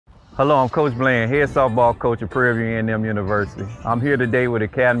Hello, I'm Coach Bland, head softball coach at Prairie View A&M University. I'm here today with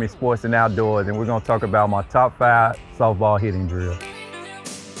Academy Sports and Outdoors, and we're going to talk about my top 5 softball hitting drills.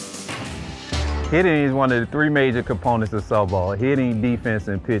 Hitting is one of the 3 major components of softball: hitting, defense,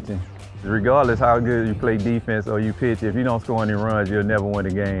 and pitching. Regardless how good you play defense or you pitch, if you don't score any runs, you'll never win a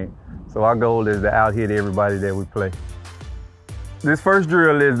game. So our goal is to out-hit everybody that we play. This first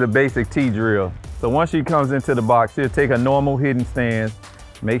drill is the basic T drill. So once she comes into the box, she'll take a normal hitting stance.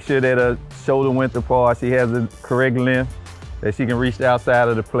 Make sure that her shoulder width apart, she has the correct length, that she can reach the outside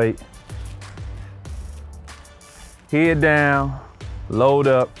of the plate. Head down, load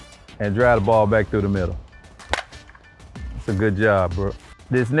up, and drive the ball back through the middle. That's a good job, bro.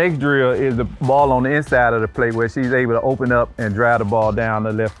 This next drill is the ball on the inside of the plate where she's able to open up and drive the ball down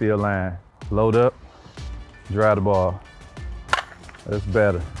the left field line. Load up, drive the ball. That's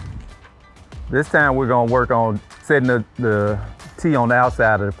better. This time we're gonna work on setting the tee on the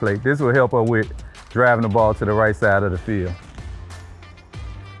outside of the plate. This will help her with driving the ball to the right side of the field.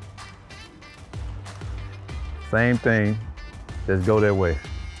 Same thing, just go that way.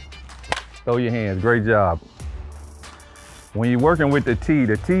 Throw your hands, great job. When you're working with the tee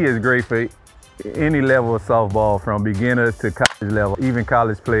is great for any level of softball, from beginners to college level. Even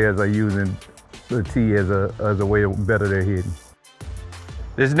college players are using the tee as a way to better their hitting.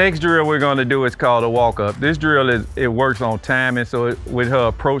 This next drill we're going to do is called a walk-up. This drill works on timing, so with her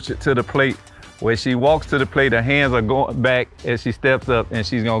approach to the plate, where she walks to the plate, her hands are going back as she steps up, and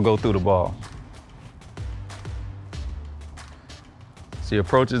she's going to go through the ball. She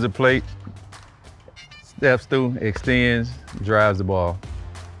approaches the plate, steps through, extends, drives the ball.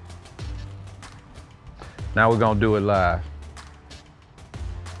 Now we're going to do it live.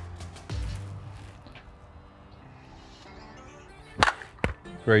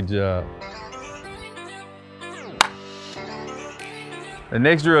 Great job. The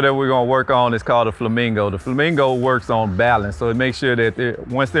next drill that we're going to work on is called a Flamingo. The Flamingo works on balance, so it makes sure that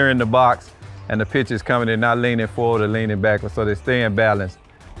once they're in the box and the pitch is coming, they're not leaning forward or leaning backwards, so they stay in balance.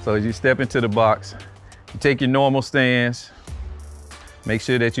 So as you step into the box, you take your normal stance, make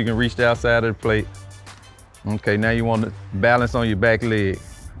sure that you can reach the outside of the plate. Okay, now you want to balance on your back leg.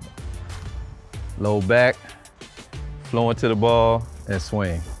 Low back, flow into the ball, and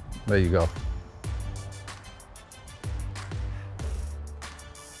swing. There you go.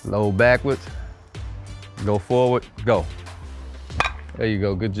 Low backwards, go forward, go. There you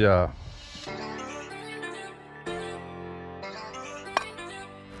go, good job.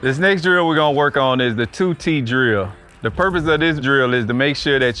 This next drill we're gonna work on is the 2T drill. The purpose of this drill is to make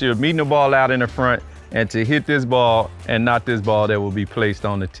sure that you're meeting the ball out in the front and to hit this ball and not this ball that will be placed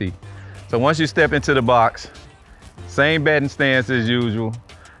on the tee. So once you step into the box, same batting stance as usual.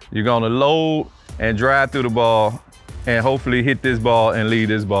 You're gonna load and drive through the ball and hopefully hit this ball and leave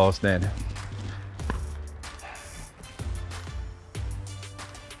this ball standing.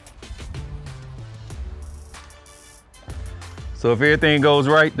 So if everything goes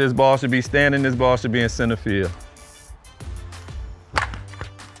right, this ball should be standing, this ball should be in center field.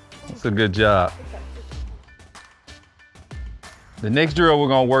 That's a good job. The next drill we're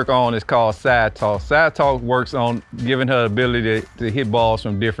gonna work on is called side toss. Side toss works on giving her ability to hit balls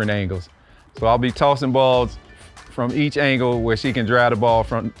from different angles. So I'll be tossing balls from each angle where she can drive the ball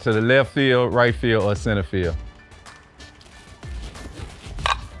to the left field, right field, or center field.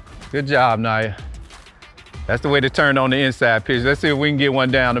 Good job, Naya. That's the way to turn on the inside pitch. Let's see if we can get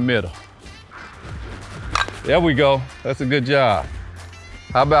one down the middle. There we go, that's a good job.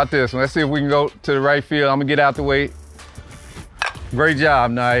 How about this one? Let's see if we can go to the right field. I'm gonna get out the way. Great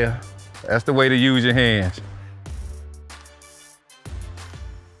job, Naya. That's the way to use your hands.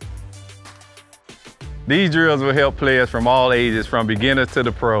 These drills will help players from all ages, from beginners to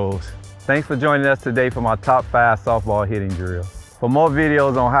the pros. Thanks for joining us today for my top 5 softball hitting drills. For more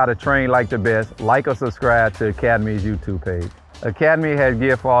videos on how to train like the best, like or subscribe to Academy's YouTube page. Academy has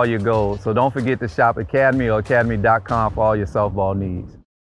gear for all your goals, so don't forget to shop Academy or academy.com for all your softball needs.